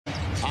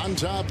On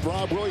top,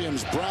 Rob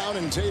Williams. Brown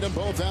and Tatum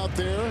both out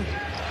there.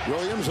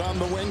 Williams on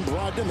the wing.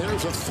 Brogdon.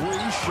 There's a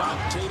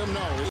three-shot. Tatum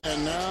no.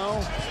 And now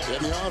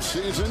in the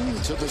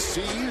offseason to the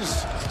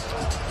C's.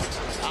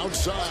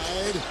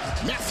 Outside.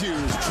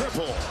 Matthews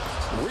triple.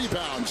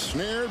 Rebound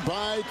snared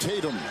by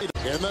Tatum.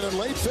 And then in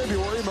late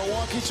February,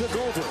 Milwaukee took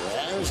over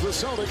as the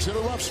Celtics in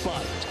a rough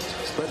spot.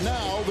 But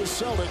now the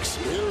Celtics,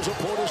 here's a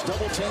Portis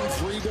double team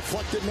three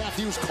deflected.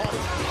 Matthews caught it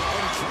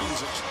and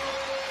transit.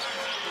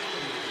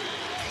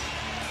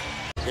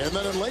 And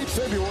then in late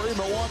February,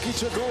 Milwaukee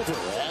took over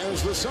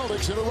as the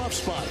Celtics in a rough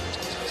spot.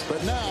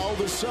 But now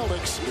the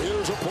Celtics,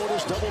 here's a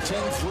Portis double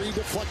team three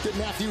deflected.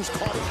 Matthews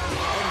caught it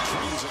and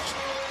transit.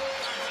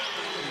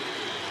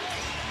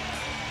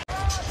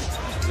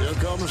 Here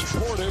comes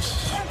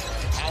Portis.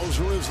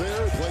 Hauser is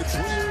there. Played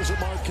 3 years at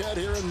Marquette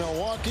here in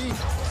Milwaukee.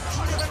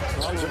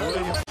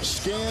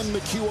 Scan the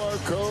QR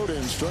code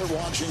and start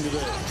watching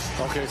today.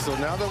 Okay, so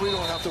now that we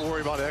don't have to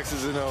worry about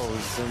X's and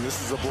O's, and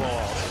this is a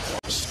blowout.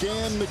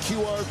 Scan the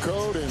QR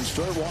code and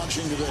start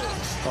watching today.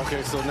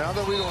 Okay, so now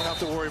that we don't have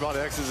to worry about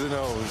X's and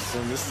O's,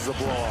 and this is a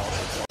blowout.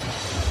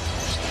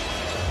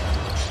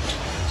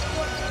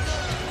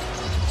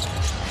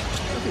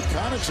 Look at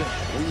Connaughton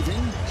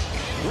leaving.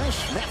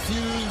 Wes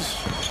Matthews.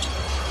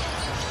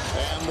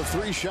 And the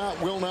three-shot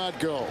will not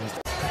go.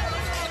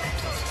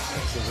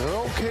 So they're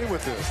okay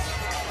with this.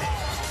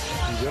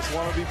 You just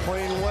want to be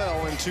playing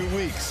well in 2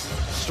 weeks,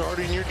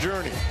 starting your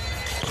journey.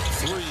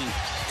 Three,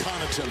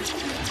 Connaughton.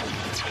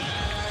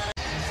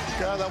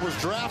 The guy that was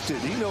drafted,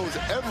 he knows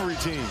every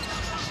team.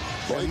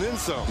 And then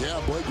some.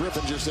 Yeah, Blake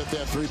Griffin just hit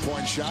that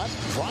three-point shot.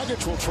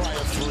 Dragic will try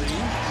a three,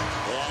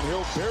 and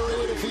he'll bury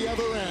it at the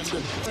other end.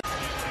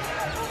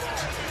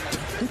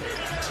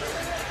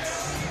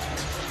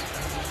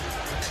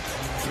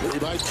 Three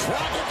by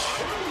Dragic.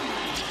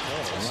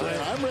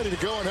 I'm ready to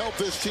go and help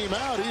this team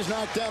out. He's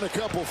knocked down a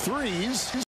couple threes.